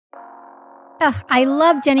Ugh, I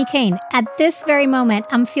love Jenni Kayne. At this very moment,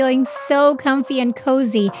 I'm feeling so comfy and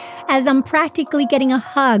cozy as I'm practically getting a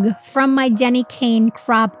hug from my Jenni Kayne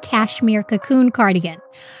crop cashmere cocoon cardigan.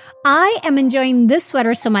 I am enjoying this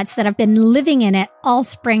sweater so much that I've been living in it all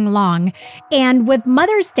spring long. And with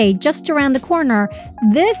Mother's Day just around the corner,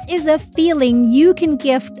 this is a feeling you can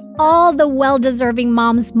gift all the well-deserving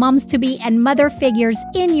moms-to-be, and mother figures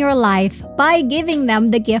in your life by giving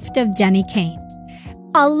them the gift of Jenni Kayne.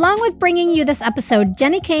 Along with bringing you this episode,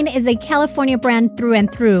 Jenni Kayne is a California brand through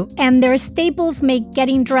and through, and their staples make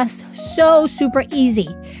getting dressed so super easy.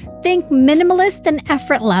 Think minimalist and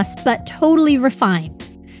effortless, but totally refined.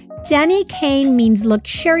 Jenni Kayne means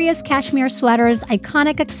luxurious cashmere sweaters,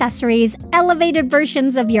 iconic accessories, elevated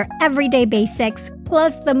versions of your everyday basics,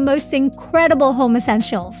 plus the most incredible home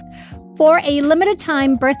essentials. For a limited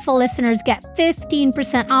time, Birthful listeners get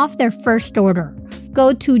 15% off their first order.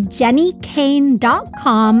 Go to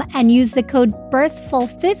jennikayne.com and use the code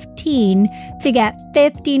BIRTHFUL15 to get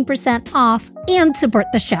 15% off and support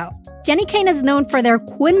the show. Jenni Kayne is known for their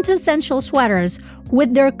quintessential sweaters,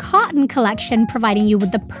 with their cotton collection providing you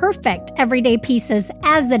with the perfect everyday pieces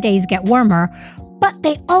as the days get warmer. But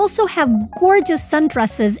they also have gorgeous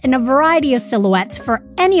sundresses in a variety of silhouettes for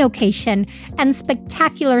any occasion and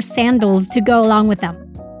spectacular sandals to go along with them.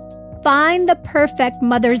 Find the perfect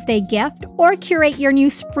Mother's Day gift or curate your new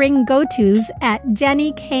spring go-tos at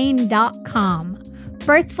jennikayne.com.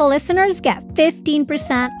 Birthful listeners get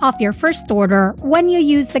 15% off your first order when you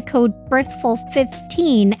use the code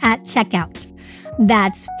BIRTHFUL15 at checkout.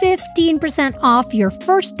 That's 15% off your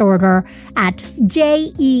first order at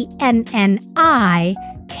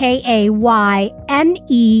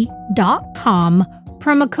jennikayne.com,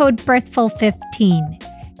 promo code BIRTHFUL15.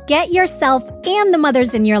 Get yourself and the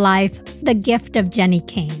mothers in your life the gift of Jenni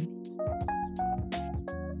Kayne.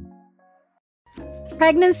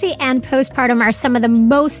 Pregnancy and postpartum are some of the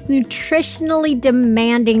most nutritionally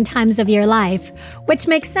demanding times of your life, which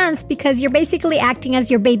makes sense because you're basically acting as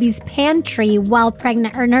your baby's pantry while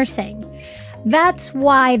pregnant or nursing. That's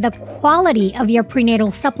why the quality of your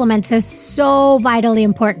prenatal supplements is so vitally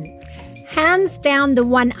important. Hands down, the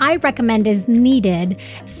one I recommend is Needed.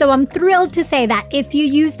 So I'm thrilled to say that if you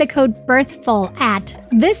use the code BIRTHFUL at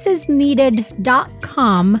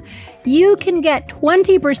thisisneeded.com, you can get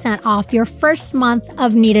 20% off your first month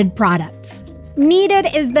of Needed products. Needed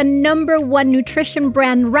is the #1 nutrition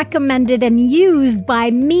brand recommended and used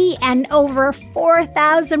by me and over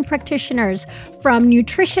 4,000 practitioners, from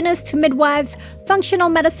nutritionists to midwives, functional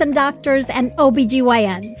medicine doctors, and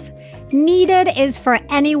OBGYNs. Needed is for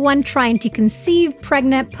anyone trying to conceive,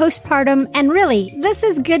 pregnant, postpartum, and really, this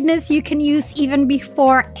is goodness you can use even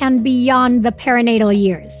before and beyond the perinatal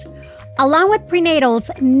years. Along with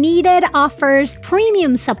prenatals, Needed offers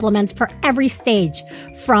premium supplements for every stage,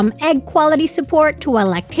 from egg quality support to a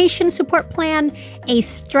lactation support plan, a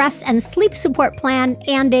stress and sleep support plan,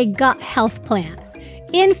 and a gut health plan.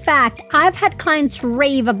 In fact, I've had clients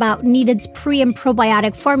rave about Needed's pre- and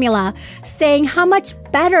probiotic formula, saying how much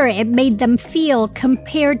better it made them feel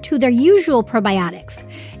compared to their usual probiotics.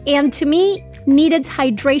 And to me, Needed's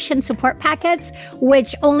hydration support packets,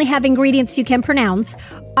 which only have ingredients you can pronounce,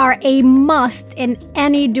 are a must in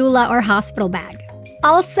any doula or hospital bag.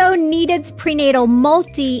 Also, Needed's Prenatal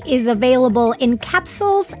Multi is available in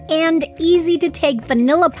capsules and easy-to-take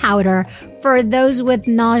vanilla powder for those with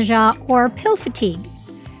nausea or pill fatigue.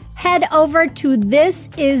 Head over to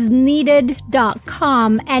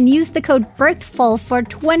thisisneeded.com and use the code BIRTHFUL for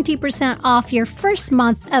 20% off your first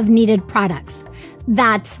month of Needed products.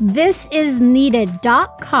 That's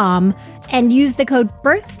thisisneeded.com and use the code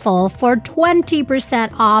BIRTHFUL for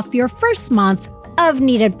 20% off your first month of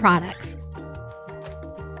Needed products.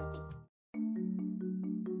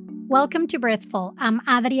 Welcome to Birthful. I'm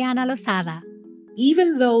Adriana Lozada.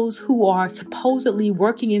 Even those who are supposedly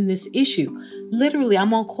working in this issue, literally,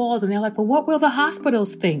 I'm on calls and they're like, well, what will the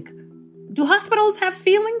hospitals think? Do hospitals have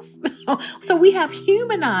feelings? So we have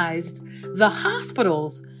humanized the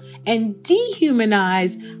hospitals and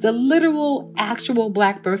dehumanized the literal, actual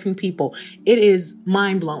Black birthing people. It is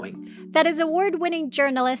mind-blowing. That is award-winning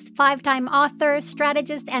journalist, 5-time author,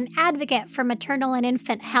 strategist, and advocate for maternal and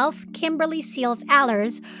infant health, Kimberly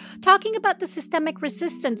Seals-Allers, talking about the systemic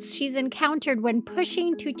resistance she's encountered when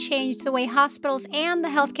pushing to change the way hospitals and the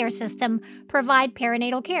healthcare system provide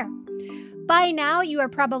perinatal care. By now, you are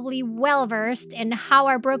probably well-versed in how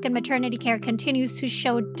our broken maternity care continues to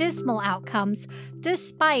show dismal outcomes,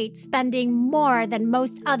 despite spending more than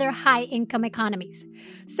most other high-income economies.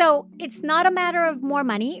 So, it's not a matter of more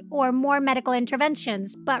money or more medical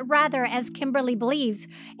interventions, but rather, as Kimberly believes,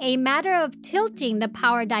 a matter of tilting the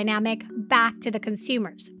power dynamic back to the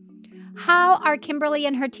consumers. How are Kimberly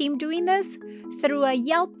and her team doing this? Through a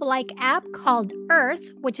Yelp-like app called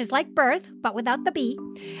Earth, which is like birth, but without the B.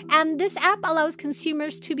 And this app allows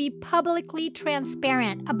consumers to be publicly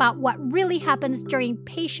transparent about what really happens during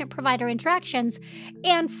patient-provider interactions,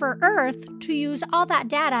 and for Earth to use all that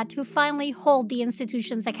data to finally hold the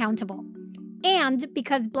institutions accountable. And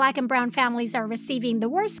because Black and Brown families are receiving the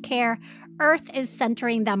worst care, Earth is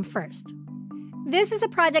centering them first. This is a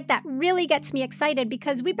project that really gets me excited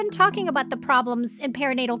because we've been talking about the problems in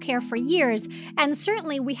perinatal care for years, and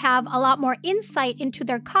certainly we have a lot more insight into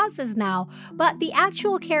their causes now, but the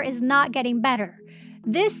actual care is not getting better.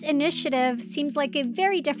 This initiative seems like a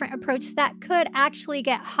very different approach that could actually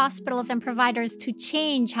get hospitals and providers to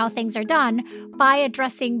change how things are done by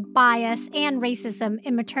addressing bias and racism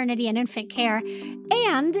in maternity and infant care.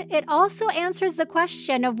 And it also answers the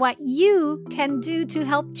question of what you can do to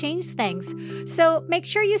help change things. So make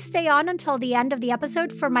sure you stay on until the end of the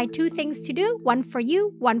episode for my 2 things to do, one for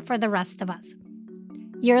you, one for the rest of us.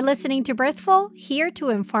 You're listening to Birthful, here to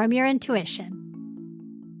inform your intuition.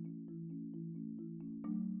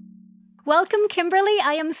 Welcome, Kimberly.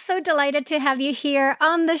 I am so delighted to have you here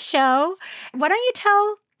on the show. Why don't you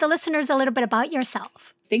tell the listeners a little bit about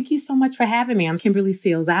yourself? Thank you so much for having me. I'm Kimberly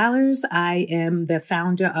Seals-Allers. I am the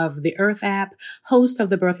founder of the Earth app, host of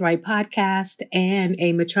the Birthright podcast, and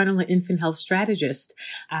a maternal and infant health strategist.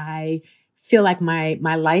 I feel like my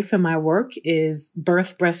life and my work is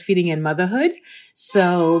birth, breastfeeding, and motherhood.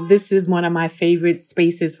 So this is one of my favorite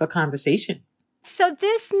spaces for conversation. So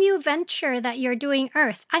this new venture that you're doing,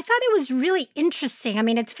 Earth, I thought it was really interesting. I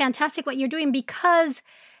mean, it's fantastic what you're doing because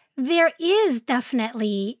there is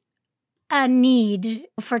definitely a need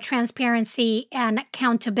for transparency and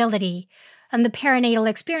accountability and the perinatal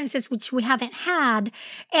experiences, which we haven't had.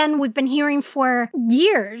 And we've been hearing for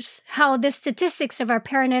years how the statistics of our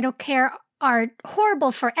perinatal care are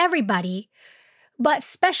horrible for everybody, but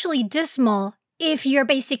especially dismal if you're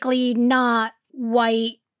basically not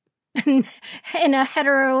white, in a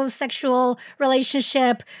heterosexual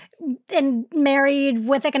relationship and married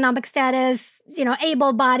with economic status,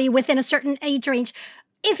 able-bodied within a certain age range.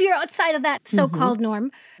 If you're outside of that so-called norm,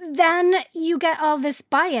 then you get all this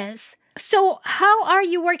bias. So how are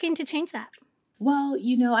you working to change that? Well,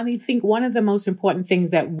 I think one of the most important things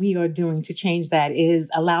that we are doing to change that is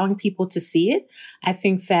allowing people to see it. I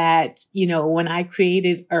think that, when I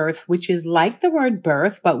created Earth, which is like the word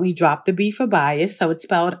birth, but we dropped the B for bias. So it's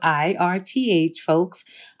spelled IRTH, folks,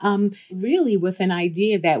 really with an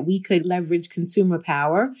idea that we could leverage consumer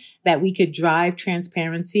power, that we could drive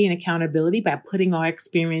transparency and accountability by putting our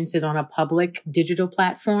experiences on a public digital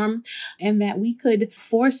platform, and that we could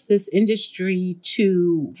force this industry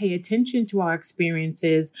to pay attention to our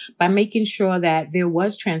experiences by making sure that there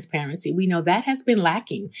was transparency. We know that has been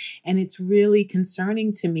lacking. And it's really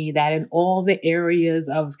concerning to me that in all the areas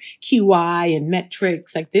of QI and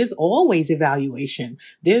metrics, like there's always evaluation,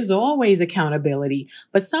 there's always accountability.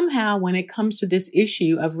 But somehow when it comes to this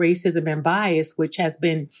issue of racism and bias, which has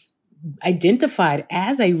been identified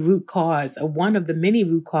as a root cause, one of the many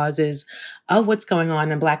root causes of what's going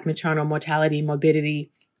on in Black maternal mortality and morbidity,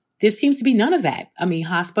 there seems to be none of that. I mean,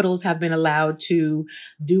 hospitals have been allowed to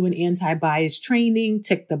do an anti-bias training,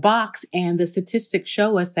 tick the box, and the statistics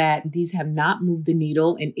show us that these have not moved the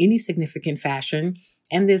needle in any significant fashion.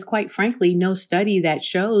 And there's quite frankly no study that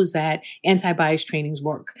shows that anti-bias trainings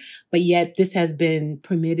work. But yet this has been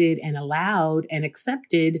permitted and allowed and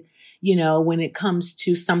accepted, when it comes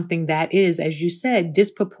to something that is, as you said,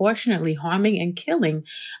 disproportionately harming and killing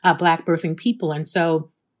Black birthing people. And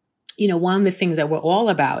so, one of the things that we're all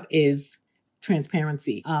about is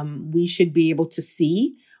transparency. We should be able to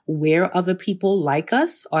see where other people like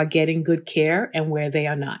us are getting good care and where they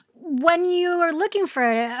are not. When you are looking for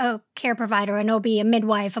a care provider, an OB, a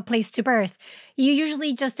midwife, a place to birth, you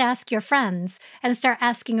usually just ask your friends and start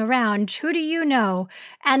asking around, who do you know?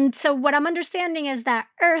 And so what I'm understanding is that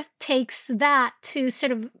Earth takes that to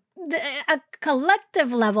sort of a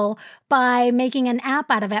collective level by making an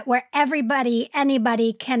app out of it where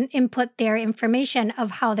anybody can input their information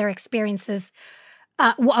of how their experiences,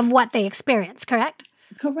 of what they experience, correct?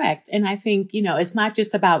 Correct. And I think, it's not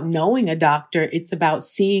just about knowing a doctor. It's about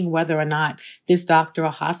seeing whether or not this doctor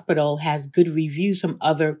or hospital has good reviews from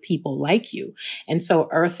other people like you. And so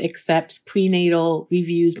Earth accepts prenatal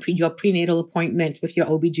reviews, your prenatal appointments with your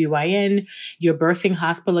OBGYN, your birthing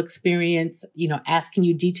hospital experience, asking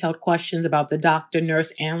you detailed questions about the doctor,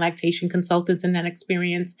 nurse, and lactation consultants in that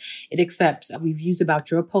experience. It accepts reviews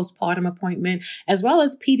about your postpartum appointment, as well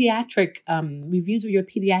as pediatric reviews of your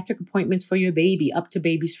pediatric appointments for your baby up to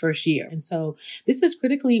baby's first year. And so this is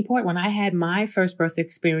critically important. When I had my first birth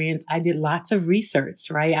experience, I did lots of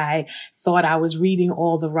research, right? I thought I was reading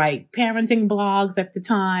all the right parenting blogs at the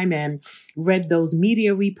time and read those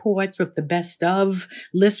media reports with the best of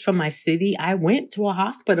lists from my city. I went to a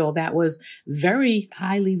hospital that was very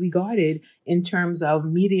highly regarded in terms of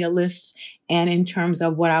media lists and in terms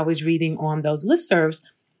of what I was reading on those listservs.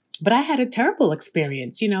 But I had a terrible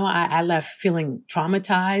experience. I left feeling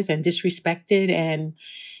traumatized and disrespected and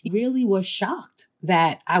really was shocked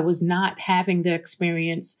that I was not having the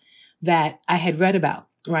experience that I had read about,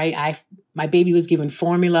 right? My baby was given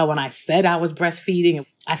formula when I said I was breastfeeding.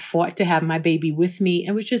 I fought to have my baby with me.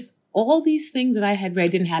 It was just all these things that I had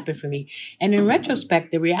read didn't happen for me. And in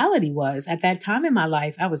retrospect, the reality was at that time in my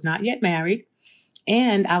life, I was not yet married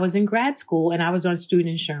and I was in grad school and I was on student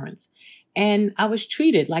insurance. And I was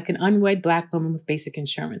treated like an unwed Black woman with basic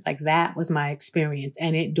insurance. Like that was my experience.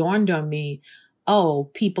 And it dawned on me, oh,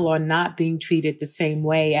 people are not being treated the same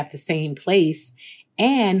way at the same place.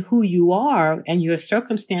 And who you are and your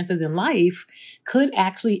circumstances in life could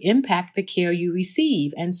actually impact the care you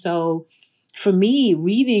receive. And so for me,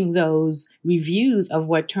 reading those reviews of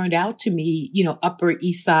what turned out to me, Upper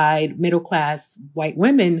East Side, middle class white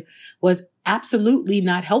women was absolutely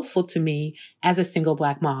not helpful to me as a single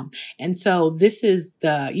Black mom. And so this is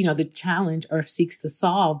the challenge Earth seeks to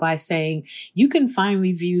solve by saying you can find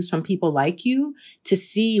reviews from people like you to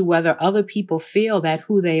see whether other people feel that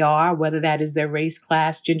who they are, whether that is their race,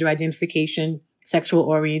 class, gender identification, sexual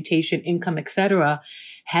orientation, income, etc.,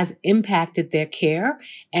 has impacted their care.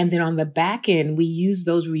 And then on the back end, we use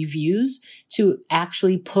those reviews to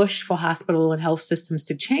actually push for hospital and health systems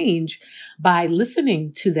to change by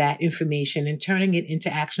listening to that information and turning it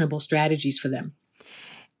into actionable strategies for them.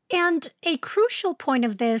 And a crucial point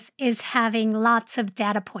of this is having lots of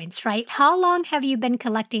data points, right? How long have you been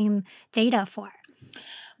collecting data for?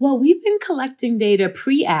 Well, we've been collecting data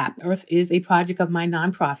pre-app. Earth is a project of my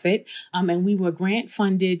nonprofit, and we were grant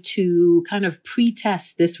funded to kind of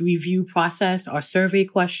pre-test this review process, our survey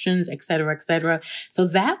questions, et cetera, et cetera. So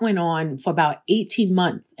that went on for about 18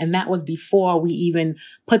 months, and that was before we even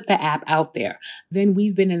put the app out there. Then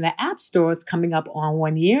we've been in the app stores coming up on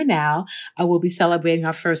 1 year now. We'll be celebrating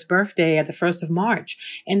our first birthday at the 1st of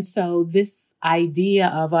March. And so this idea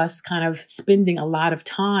of us kind of spending a lot of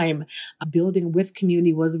time building with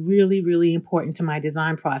community was really, really important to my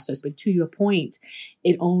design process. But to your point,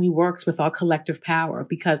 it only works with our collective power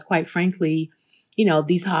because quite frankly,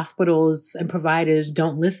 these hospitals and providers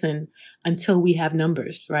don't listen until we have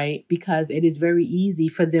numbers, right? Because it is very easy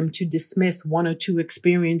for them to dismiss one or two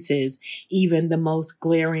experiences, even the most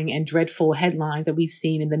glaring and dreadful headlines that we've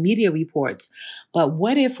seen in the media reports. But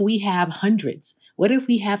what if we have hundreds? What if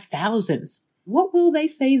we have thousands? What will they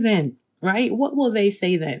say then? Right? What will they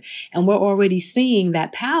say then? And we're already seeing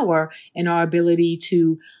that power in our ability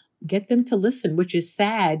to get them to listen, which is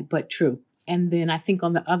sad, but true. And then I think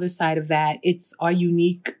on the other side of that, it's our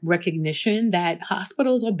unique recognition that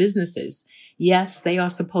hospitals are businesses. Yes, they are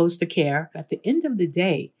supposed to care. At the end of the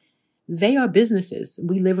day, they are businesses.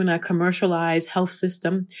 We live in a commercialized health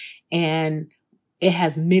system and it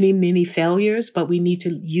has many, many failures, but we need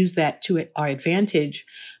to use that to our advantage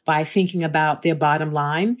by thinking about their bottom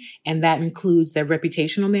line. And that includes their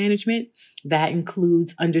reputational management. That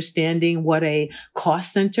includes understanding what a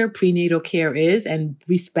cost center prenatal care is and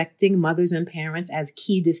respecting mothers and parents as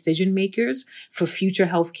key decision makers for future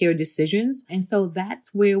healthcare decisions. And so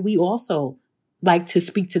that's where we also like to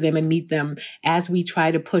speak to them and meet them as we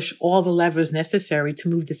try to push all the levers necessary to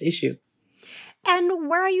move this issue. And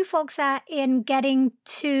where are you folks at in getting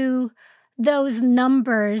to those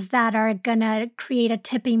numbers that are going to create a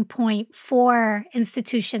tipping point for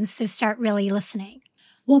institutions to start really listening?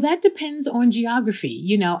 Well, that depends on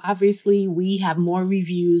geography. Obviously we have more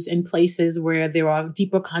reviews in places where there are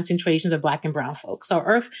deeper concentrations of Black and brown folks. So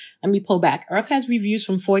let me pull back. Earth has reviews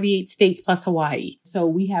from 48 states plus Hawaii. So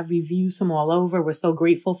we have reviews from all over. We're so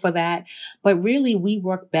grateful for that. But really we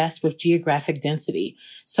work best with geographic density.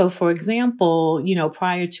 So for example,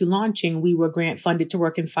 prior to launching, we were grant funded to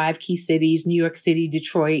work in 5 key cities: New York City,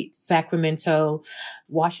 Detroit, Sacramento,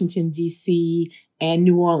 Washington, D.C., and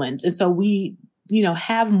New Orleans. And so we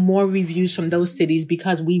have more reviews from those cities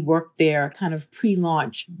because we work there kind of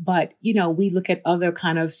pre-launch. But, we look at other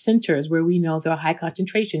kind of centers where we know there are high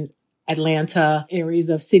concentrations. Atlanta, areas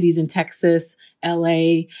of cities in Texas,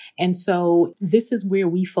 LA. And so this is where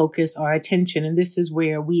we focus our attention. And this is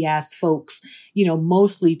where we ask folks,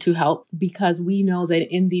 mostly to help because we know that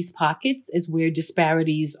in these pockets is where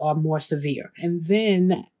disparities are more severe. And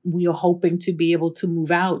then We are hoping to be able to move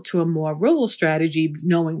out to a more rural strategy,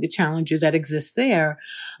 knowing the challenges that exist there.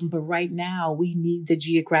 But right now, we need the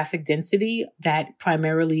geographic density that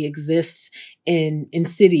primarily exists in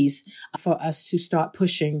cities for us to start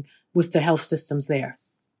pushing with the health systems there.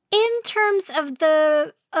 In terms of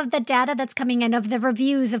the data that's coming in, of the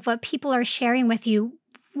reviews, of what people are sharing with you,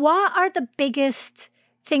 what are the biggest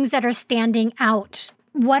things that are standing out?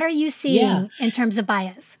 What are you seeing in terms of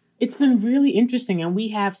bias? It's been really interesting. And we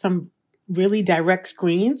have some really direct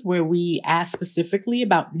screens where we ask specifically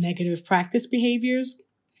about negative practice behaviors.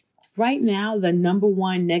 Right now, the number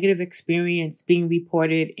one negative experience being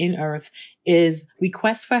reported in IRF is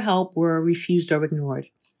requests for help were refused or ignored.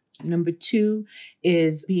 Number 2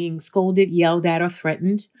 is being scolded, yelled at, or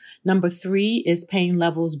threatened. Number 3 is pain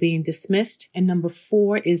levels being dismissed. And number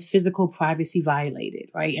 4 is physical privacy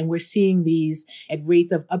violated, right? And we're seeing these at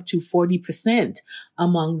rates of up to 40%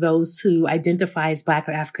 among those who identify as Black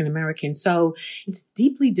or African American. So it's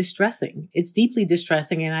deeply distressing. It's deeply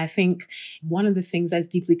distressing. And I think one of the things that's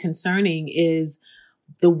deeply concerning is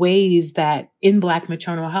the ways that in Black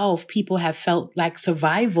maternal health, people have felt like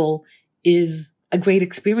survival is a great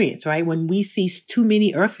experience, right? When we see too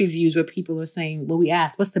many IRF reviews where people are saying, well, we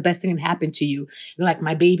ask, what's the best thing that happened to you? They're like,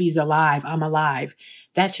 my baby's alive, I'm alive.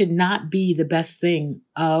 That should not be the best thing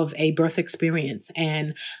of a birth experience.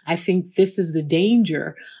 And I think this is the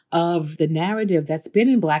danger of the narrative that's been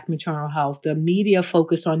in Black maternal health, the media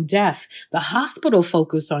focus on death, the hospital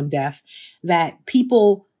focus on death, that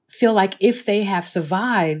people feel like if they have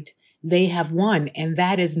survived, they have won. And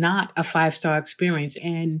that is not a 5-star experience.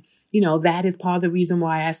 And that is part of the reason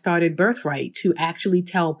why I started Birthright, to actually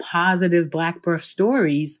tell positive Black birth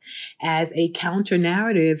stories as a counter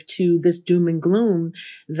narrative to this doom and gloom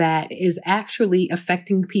that is actually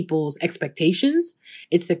affecting people's expectations.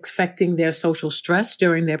 It's affecting their social stress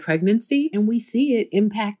during their pregnancy. And we see it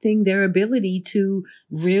impacting their ability to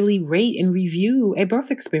really rate and review a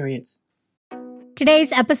birth experience.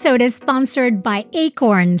 Today's episode is sponsored by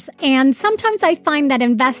Acorns, and sometimes I find that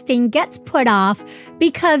investing gets put off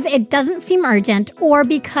because it doesn't seem urgent, or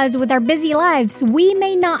because with our busy lives, we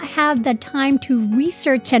may not have the time to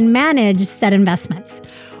research and manage said investments.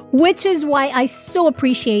 Which is why I so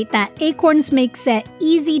appreciate that Acorns makes it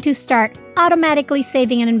easy to start automatically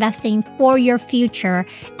saving and investing for your future,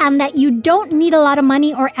 and that you don't need a lot of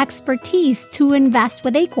money or expertise to invest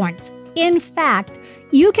with Acorns. In fact,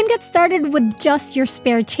 you can get started with just your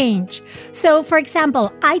spare change. So, for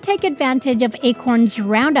example, I take advantage of Acorn's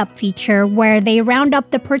Roundup feature, where they round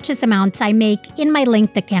up the purchase amounts I make in my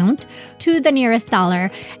linked account to the nearest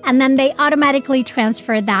dollar, and then they automatically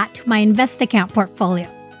transfer that to my Invest account portfolio.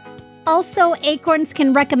 Also, Acorns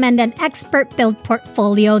can recommend an expert-built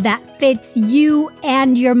portfolio that fits you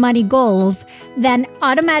and your money goals, then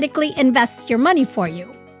automatically invests your money for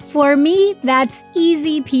you. For me, that's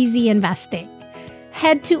easy peasy investing.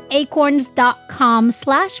 Head to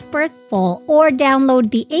acorns.com/birthful or download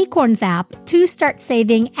the Acorns app to start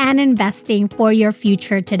saving and investing for your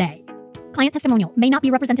future today. Client testimonial may not be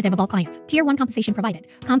representative of all clients. Tier 1 compensation provided.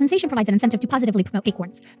 Compensation provides an incentive to positively promote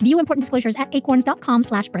Acorns. View important disclosures at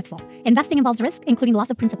acorns.com/birthful. Investing involves risk, including loss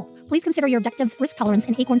of principal. Please consider your objectives, risk tolerance,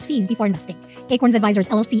 and Acorns fees before investing. Acorns Advisors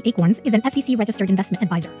LLC Acorns is an SEC-registered investment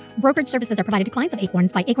advisor. Brokerage services are provided to clients of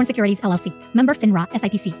Acorns by Acorn Securities LLC. Member FINRA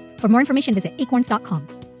SIPC. For more information, visit acorns.com.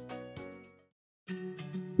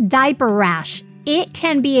 Diaper rash. It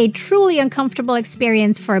can be a truly uncomfortable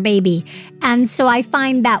experience for a baby. And so I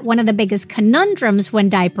find that one of the biggest conundrums when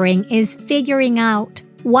diapering is figuring out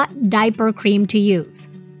what diaper cream to use.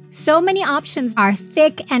 So many options are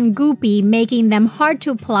thick and goopy, making them hard to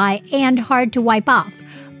apply and hard to wipe off.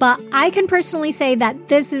 But I can personally say that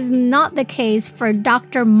this is not the case for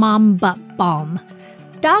Dr. Mom Butt Balm.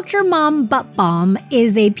 Dr. Mom Butt Balm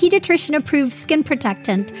is a pediatrician-approved skin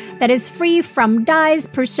protectant that is free from dyes,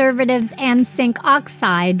 preservatives, and zinc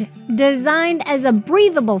oxide, designed as a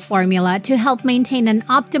breathable formula to help maintain an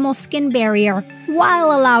optimal skin barrier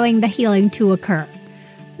while allowing the healing to occur.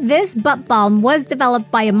 This butt balm was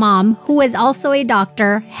developed by a mom who is also a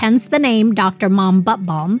doctor, hence the name Dr. Mom Butt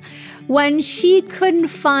Balm, when she couldn't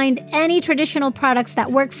find any traditional products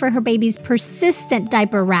that worked for her baby's persistent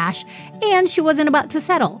diaper rash, and she wasn't about to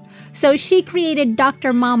settle. So she created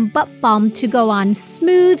Dr. Mom Butt Balm to go on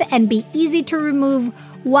smooth and be easy to remove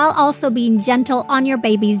while also being gentle on your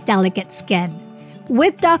baby's delicate skin.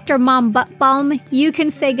 With Dr. Mom Butt Balm, you can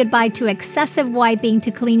say goodbye to excessive wiping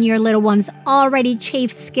to clean your little one's already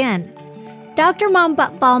chafed skin. Dr. Mom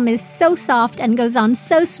Butt Balm is so soft and goes on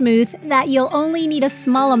so smooth that you'll only need a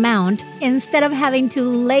small amount instead of having to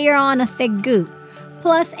layer on a thick goop.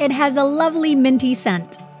 Plus, it has a lovely minty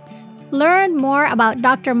scent. Learn more about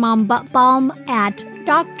Dr. Mom Butt Balm at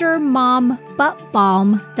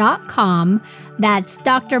drmombuttbalm.com. That's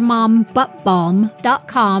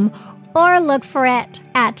drmombuttbalm.com, or look for it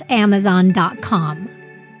at amazon.com.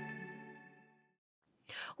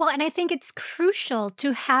 Well, and I think it's crucial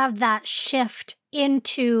to have that shift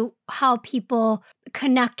into how people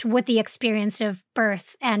connect with the experience of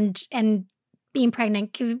birth and being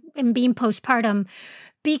pregnant and being postpartum,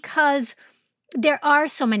 because there are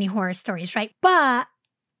so many horror stories, right? But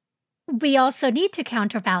we also need to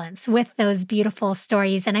counterbalance with those beautiful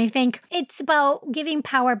stories. And I think it's about giving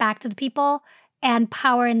power back to the people and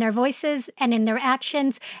power in their voices and in their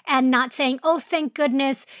actions, and not saying, oh, thank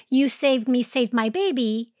goodness you saved me, saved my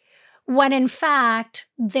baby, when in fact,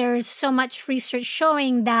 there's so much research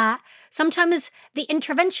showing that sometimes the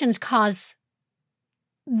interventions cause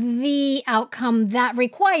the outcome that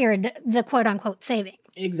required the quote unquote saving.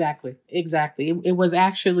 Exactly. It was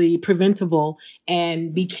actually preventable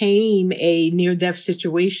and became a near-death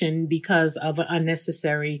situation because of an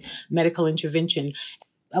unnecessary medical intervention.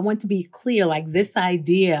 I want to be clear, like this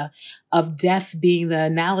idea of death being the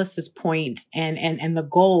analysis point and the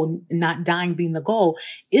goal, not dying being the goal,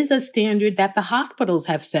 is a standard that the hospitals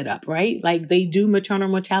have set up, right? Like they do maternal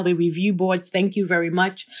mortality review boards. Thank you very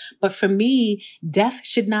much. But for me, death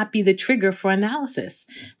should not be the trigger for analysis.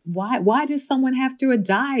 Why does someone have to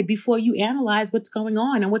die before you analyze what's going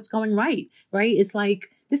on and what's going right? It's like,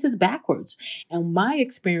 this is backwards. And my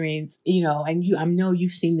experience, and I know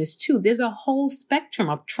you've seen this too, there's a whole spectrum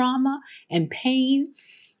of trauma and pain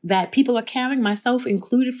that people are carrying, myself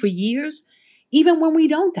included, for years, even when we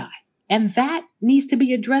don't die. And that needs to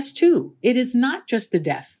be addressed too. It is not just the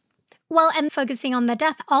death. Well, and focusing on the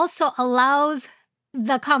death also allows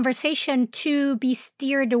the conversation to be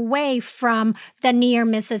steered away from the near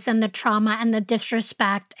misses and the trauma and the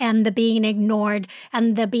disrespect and the being ignored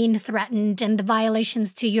and the being threatened and the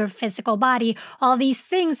violations to your physical body. All these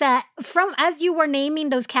things that, as you were naming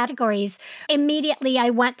those categories, immediately I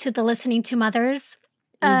went to the Listening to Mothers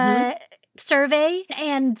survey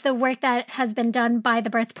and the work that has been done by the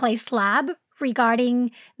Birthplace Lab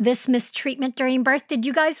regarding this mistreatment during birth. Did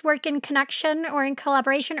you guys work in connection or in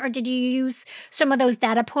collaboration, or did you use some of those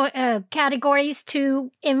data categories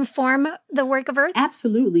to inform the work of Earth?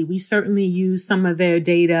 Absolutely. We certainly use some of their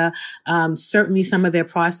data, certainly some of their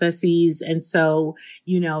processes. And so,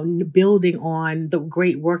 building on the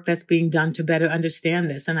great work that's being done to better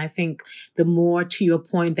understand this. And I think the more, to your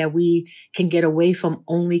point, that we can get away from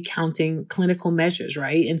only counting clinical measures,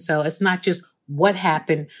 right? And so it's not just what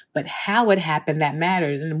happened, but how it happened that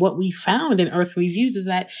matters. And what we found in Earth Reviews is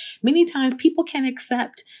that many times people can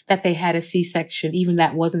accept that they had a C-section, even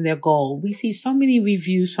that wasn't their goal. We see so many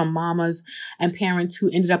reviews from mamas and parents who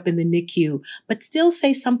ended up in the NICU, but still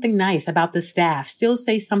say something nice about the staff, still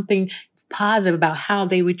say something positive about how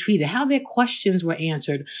they were treated, how their questions were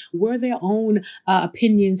answered, were their own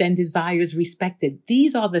opinions and desires respected.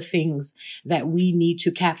 These are the things that we need to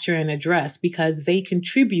capture and address, because they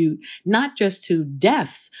contribute not just to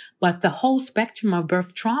deaths, but the whole spectrum of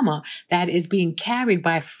birth trauma that is being carried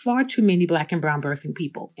by far too many Black and brown birthing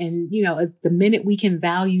people. And, the minute we can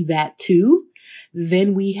value that too,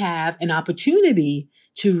 then we have an opportunity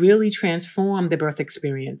to really transform the birth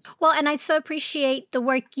experience. Well, and I so appreciate the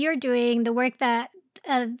work you're doing, the work that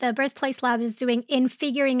the Birthplace Lab is doing in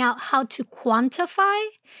figuring out how to quantify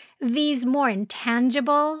these more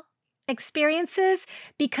intangible experiences,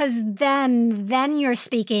 because then you're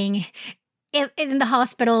speaking in the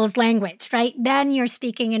hospital's language, right? Then you're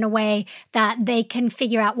speaking in a way that they can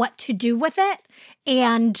figure out what to do with it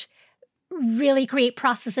and really create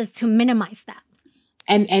processes to minimize that.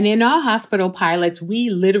 And in our hospital pilots, we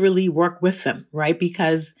literally work with them, right?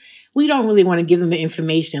 Because we don't really want to give them the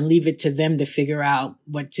information, leave it to them to figure out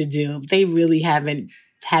what to do. They really haven't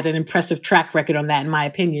had an impressive track record on that, in my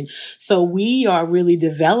opinion. So we are really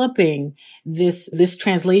developing this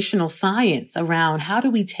translational science around how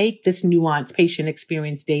do we take this nuanced patient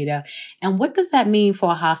experience data and what does that mean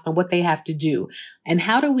for a hospital, what they have to do, and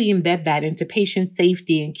how do we embed that into patient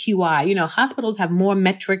safety and QI. Hospitals have more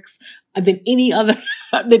metrics than any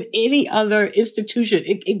other institution.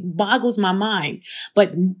 It boggles my mind,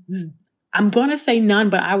 but I'm going to say none,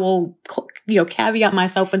 but I will, caveat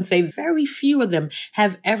myself and say very few of them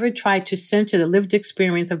have ever tried to center the lived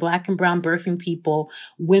experience of Black and brown birthing people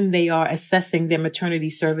when they are assessing their maternity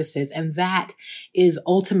services. And that is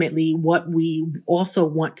ultimately what we also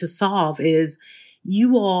want to solve is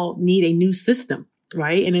you all need a new system,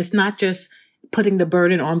 right? And it's not just putting the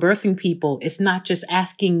burden on birthing people. It's not just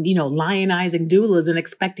asking, lionizing doulas and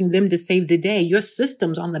expecting them to save the day. Your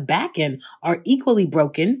systems on the back end are equally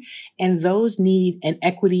broken, and those need an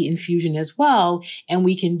equity infusion as well. And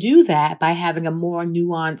we can do that by having a more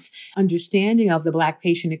nuanced understanding of the Black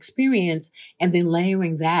patient experience and then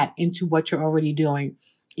layering that into what you're already doing.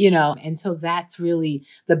 And so that's really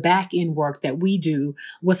the back end work that we do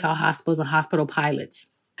with our hospitals and hospital pilots.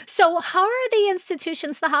 So how are the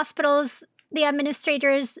institutions, the hospitals, the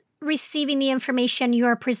administrators receiving the information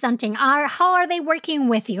you're presenting? How are they working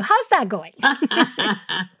with you? How's that going?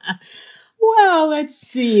 Well, let's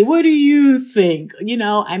see. What do you think?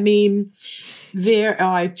 There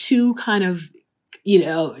are two kind of,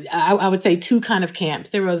 I would say two kind of camps.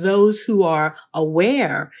 There are those who are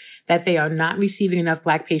aware that they are not receiving enough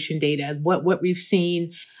Black patient data. What we've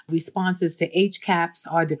seen, responses to HCAHPS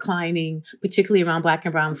are declining, particularly around Black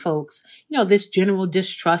and brown folks. This general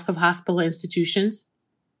distrust of hospital institutions.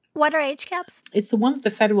 What are HCAHPS? It's the one that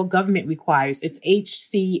the federal government requires. It's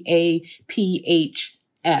HCAPHS.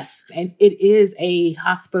 And it is a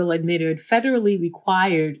hospital admitted, federally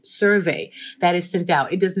required survey that is sent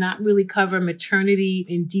out. It does not really cover maternity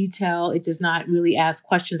in detail. It does not really ask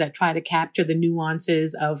questions that try to capture the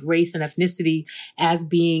nuances of race and ethnicity as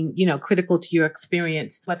being, critical to your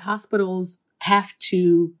experience. But hospitals have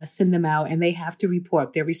to send them out and they have to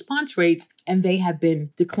report their response rates, and they have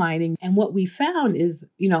been declining. And what we found is,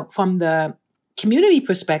 from the community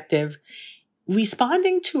perspective,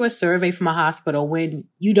 responding to a survey from a hospital when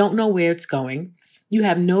you don't know where it's going, you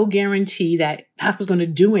have no guarantee that the hospital's going to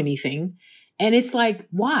do anything. And it's like,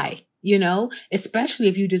 why? Especially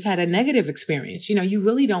if you just had a negative experience, you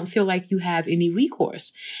really don't feel like you have any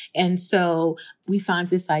recourse. And so we find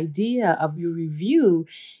this idea of your review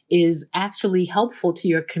is actually helpful to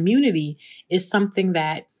your community is something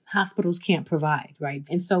that hospitals can't provide, right?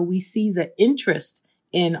 And so we see the interest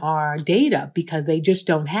in our data because they just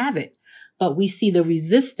don't have it. But we see the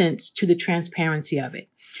resistance to the transparency of it.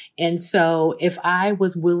 And so if I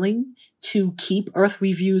was willing to keep IRF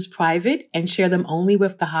reviews private and share them only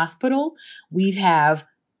with the hospital, we'd have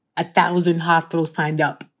 1,000 hospitals signed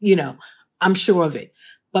up. I'm sure of it.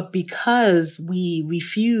 But because we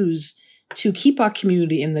refuse to keep our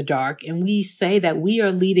community in the dark and we say that we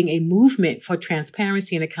are leading a movement for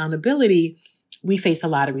transparency and accountability, we face a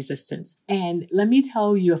lot of resistance. And let me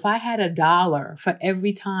tell you, if I had $1 for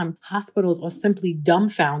every time hospitals are simply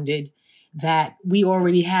dumbfounded that we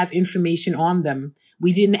already have information on them,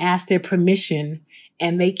 we didn't ask their permission,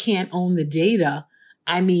 and they can't own the data,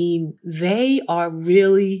 they are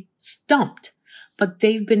really stumped. But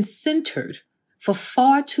they've been centered for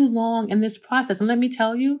far too long in this process. And let me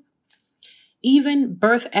tell you, even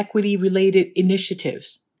birth equity related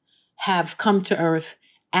initiatives have come to IRF,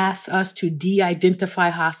 asked us to de-identify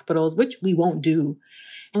hospitals, which we won't do.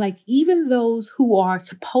 And even those who are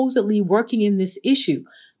supposedly working in this issue,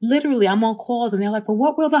 literally I'm on calls and they're like, well,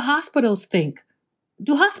 what will the hospitals think?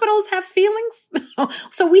 Do hospitals have feelings?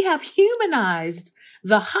 So we have humanized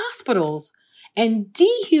the hospitals and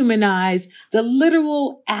dehumanized the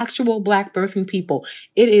literal, actual Black birthing people.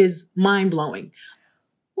 It is mind-blowing.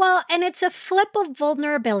 Well, and it's a flip of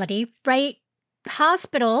vulnerability, right?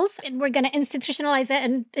 Hospitals, and we're going to institutionalize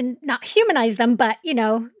it and not humanize them, but,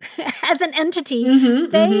 as an entity,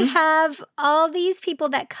 they have all these people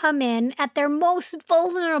that come in at their most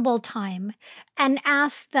vulnerable time and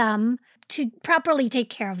ask them to properly take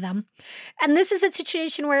care of them. And this is a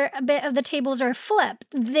situation where a bit of the tables are flipped.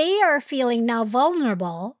 They are feeling now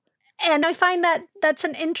vulnerable. And I find that that's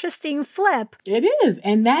an interesting flip. It is.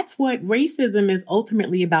 And that's what racism is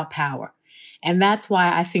ultimately about, power. And that's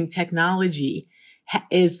why I think technology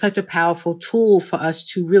is such a powerful tool for us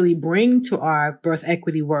to really bring to our birth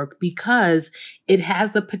equity work, because it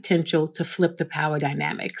has the potential to flip the power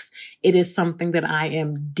dynamics. It is something that I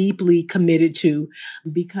am deeply committed to,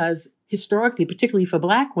 because historically, particularly for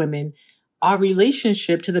Black women, our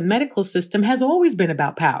relationship to the medical system has always been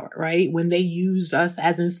about power, right? When they use us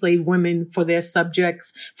as enslaved women for their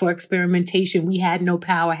subjects, for experimentation, we had no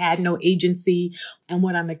power, had no agency. And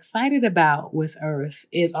what I'm excited about with IRF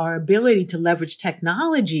is our ability to leverage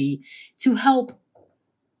technology to help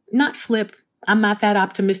not flip. I'm not that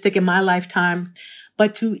optimistic in my lifetime,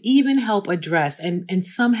 but to even help address and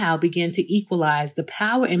somehow begin to equalize the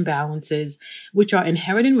power imbalances, which are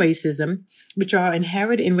inherent in racism, which are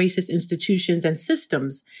inherent in racist institutions and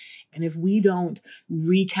systems. And if we don't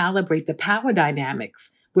recalibrate the power dynamics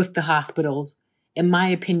with the hospitals, in my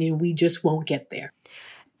opinion, we just won't get there.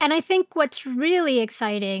 And I think what's really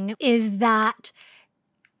exciting is that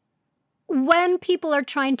when people are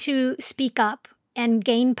trying to speak up and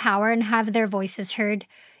gain power and have their voices heard,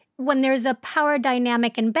 when there's a power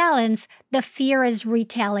dynamic imbalance, the fear is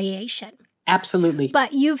retaliation. Absolutely.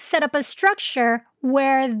 But you've set up a structure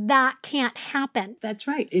where that can't happen. That's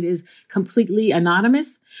right. It is completely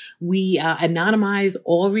anonymous. We anonymize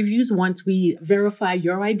all reviews once we verify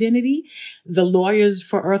your identity. The lawyers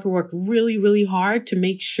for Earth work really, really hard to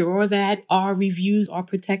make sure that our reviews are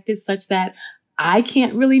protected such that I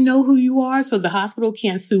can't really know who you are, so the hospital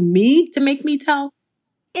can't sue me to make me tell.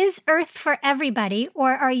 Is Earth for everybody,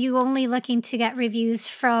 or are you only looking to get reviews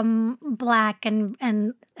from Black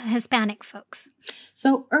and Hispanic folks?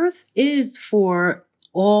 So Earth is for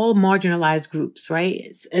all marginalized groups,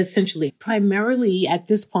 right? Essentially, primarily at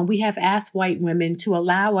this point, we have asked white women to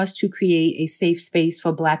allow us to create a safe space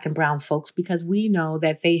for Black and brown folks because we know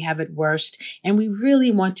that they have it worst and we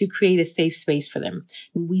really want to create a safe space for them.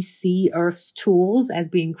 We see Earth's tools as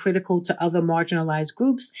being critical to other marginalized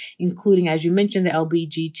groups, including, as you mentioned, the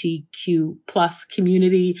LGBTQ plus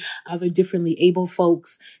community, other differently able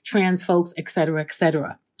folks, trans folks, et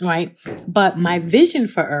cetera, right? But my vision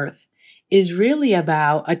for Earth is really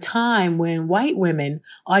about a time when white women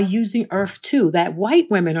are using Earth too, that white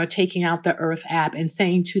women are taking out the Earth app and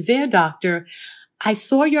saying to their doctor, I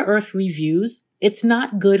saw your Earth reviews. It's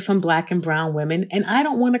not good from Black and brown women, and I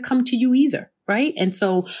don't want to come to you either, right? And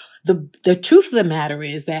so the truth of the matter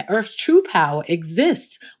is that Earth's true power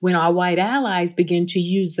exists when our white allies begin to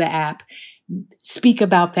use the app, speak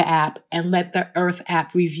about the app, and let the Earth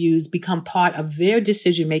app reviews become part of their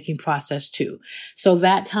decision-making process too. So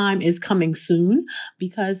that time is coming soon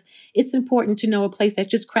because it's important to know a place that's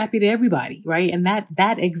just crappy to everybody, right? And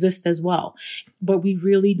that exists as well. But we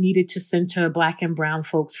really needed to center Black and brown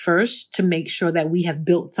folks first to make sure that we have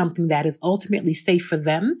built something that is ultimately safe for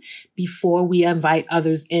them before we invite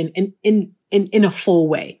others in a full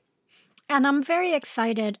way. And I'm very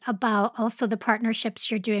excited about also the partnerships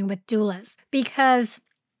you're doing with doulas because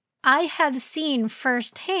I have seen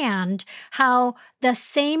firsthand how the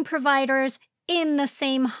same providers in the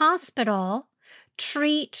same hospital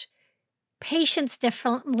treat patients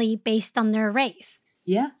differently based on their race.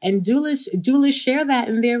 Yeah. And doulas share that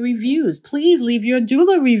in their reviews. Please leave your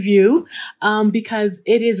doula review because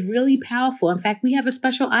it is really powerful. In fact, we have a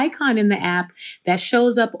special icon in the app that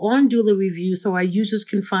shows up on doula reviews so our users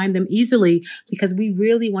can find them easily because we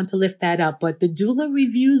really want to lift that up. But the doula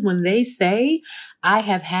reviews, when they say, I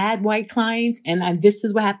have had white clients and this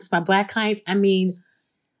is what happens to my Black clients, I mean,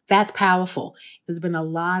 that's powerful. There's been a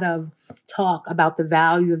lot of talk about the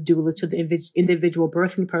value of doulas to the individual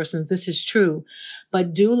birthing person. This is true.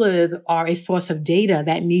 But doulas are a source of data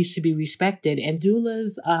that needs to be respected. And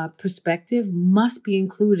doulas' perspective must be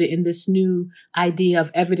included in this new idea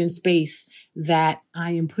of evidence base that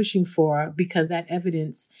I am pushing for because that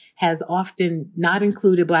evidence has often not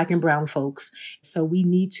included Black and brown folks. So we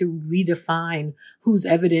need to redefine whose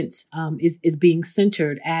evidence is being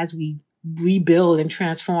centered as we rebuild and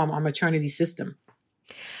transform our maternity system.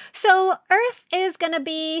 So Earth is going to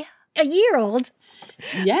be a year old.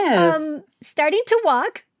 Yes. Starting to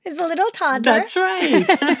walk is a little toddler. That's right.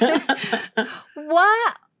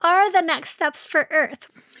 What are the next steps for Earth?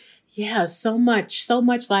 Yeah, so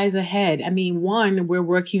much lies ahead. I mean, one, we're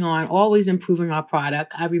working on always improving our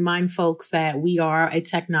product. I remind folks that we are a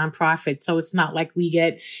tech nonprofit, so it's not like we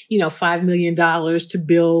get, $5 million to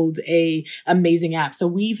build a amazing app. So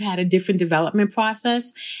we've had a different development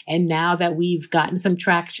process. And now that we've gotten some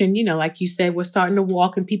traction, like you said, we're starting to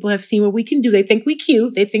walk and people have seen what we can do. They think we're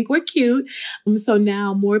cute. So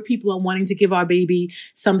now more people are wanting to give our baby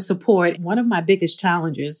some support. One of my biggest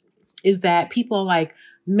challenges is that people are like,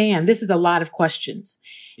 man, this is a lot of questions.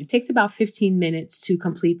 It takes about 15 minutes to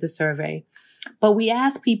complete the survey. But we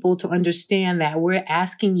ask people to understand that we're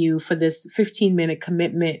asking you for this 15-minute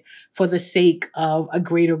commitment for the sake of a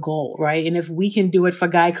greater goal, right? And if we can do it for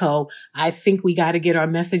Geico, I think we got to get our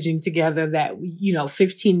messaging together that,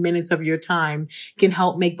 15 minutes of your time can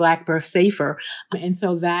help make Black birth safer. And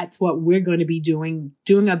so that's what we're going to be doing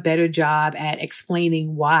a better job at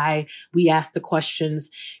explaining why we ask the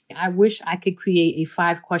questions. I wish I could create a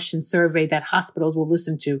 5-question survey that hospitals will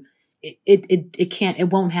listen to.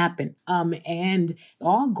 It won't happen. And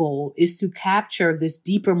our goal is to capture this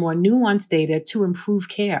deeper, more nuanced data to improve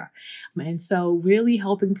care. And so really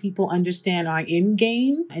helping people understand our end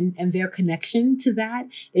game and their connection to that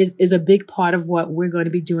is a big part of what we're going to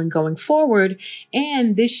be doing going forward.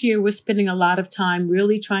 And this year we're spending a lot of time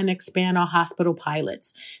really trying to expand our hospital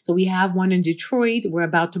pilots. So we have one in Detroit. We're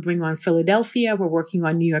about to bring on Philadelphia. We're working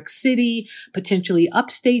on New York City, potentially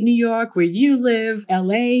upstate New York where you live,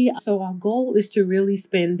 LA. So So our goal is to really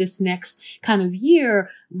spend this next kind of year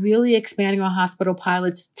really expanding our hospital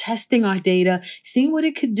pilots, testing our data, seeing what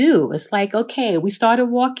it could do. It's like, okay, we started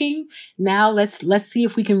walking. Now let's see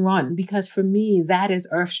if we can run. Because for me, that is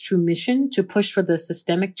Earth's true mission, to push for the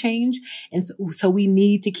systemic change. And so we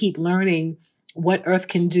need to keep learning what Earth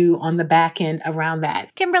can do on the back end around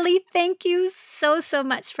that. Kimberly, thank you so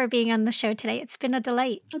much for being on the show today. It's been a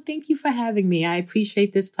delight. Well, thank you for having me. I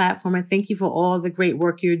appreciate this platform. And thank you for all the great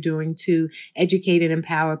work you're doing to educate and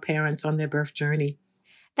empower parents on their birth journey.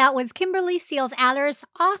 That was Kimberly Seals-Allers,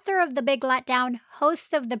 author of The Big Letdown,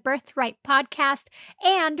 host of the Birthright podcast,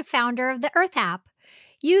 and founder of the Earth app.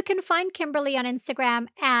 You can find Kimberly on Instagram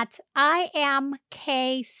at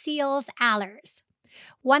IamKSeals-Allers.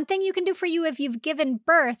 One thing you can do for you if you've given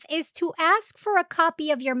birth is to ask for a copy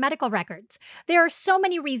of your medical records. There are so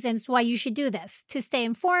many reasons why you should do this: to stay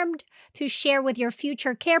informed, to share with your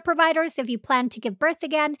future care providers if you plan to give birth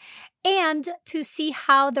again, and to see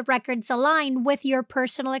how the records align with your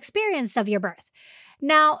personal experience of your birth.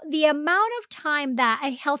 Now, the amount of time that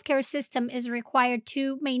a healthcare system is required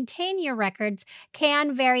to maintain your records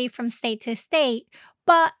can vary from state to state,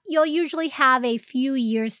 but you'll usually have a few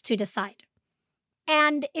years to decide.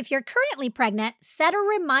 And if you're currently pregnant, set a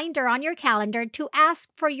reminder on your calendar to ask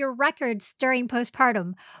for your records during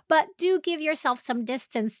postpartum, but do give yourself some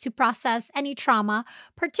distance to process any trauma,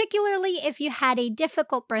 particularly if you had a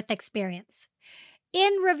difficult birth experience.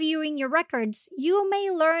 In reviewing your records, you may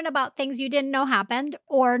learn about things you didn't know happened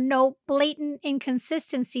or know blatant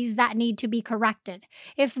inconsistencies that need to be corrected.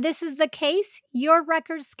 If this is the case, your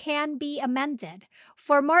records can be amended.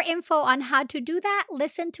 For more info on how to do that,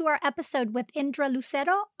 listen to our episode with Indra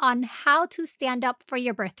Lucero on how to stand up for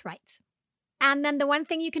your birthright. And then the one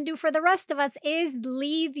thing you can do for the rest of us is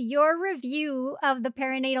leave your review of the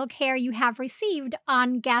perinatal care you have received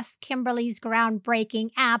on guest Kimberly's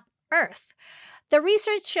groundbreaking app, Earth. The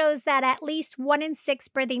research shows that at least 1 in 6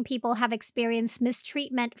 birthing people have experienced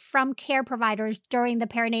mistreatment from care providers during the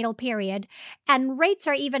perinatal period, and rates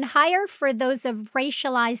are even higher for those of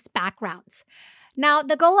racialized backgrounds. Now,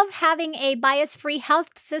 the goal of having a bias-free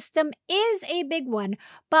health system is a big one,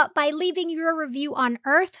 but by leaving your review on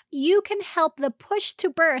Earth, you can help the push to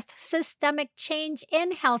birth systemic change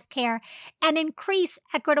in healthcare and increase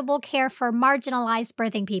equitable care for marginalized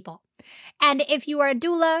birthing people. And if you are a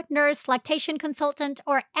doula, nurse, lactation consultant,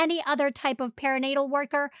 or any other type of perinatal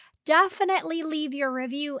worker, definitely leave your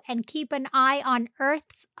review and keep an eye on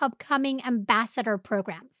Earth's upcoming ambassador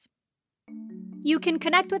programs. You can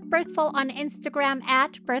connect with Birthful on Instagram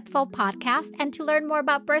at Birthful Podcast, and to learn more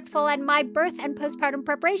about Birthful and my birth and postpartum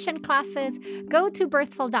preparation classes, go to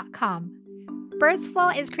birthful.com. Birthful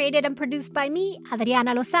is created and produced by me,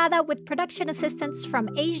 Adriana Lozada, with production assistance from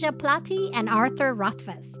Asia Plati and Arthur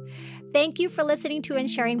Rothfuss. Thank you for listening to and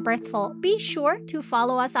sharing Birthful. Be sure to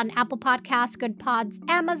follow us on Apple Podcasts, Good Pods,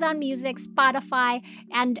 Amazon Music, Spotify,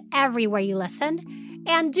 and everywhere you listen.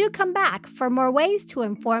 And do come back for more ways to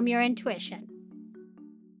inform your intuition.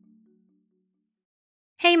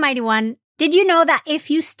 Hey, Mighty One. Did you know that if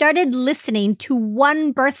you started listening to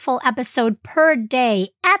one Birthful episode per day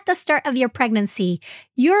at the start of your pregnancy,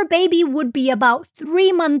 your baby would be about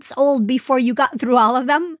 3 months old before you got through all of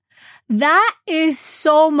them? That is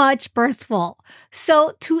so much Birthful.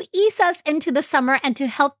 So to ease us into the summer and to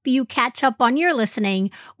help you catch up on your listening,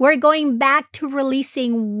 we're going back to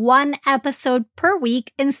releasing 1 episode per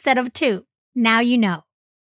week instead of 2. Now you know.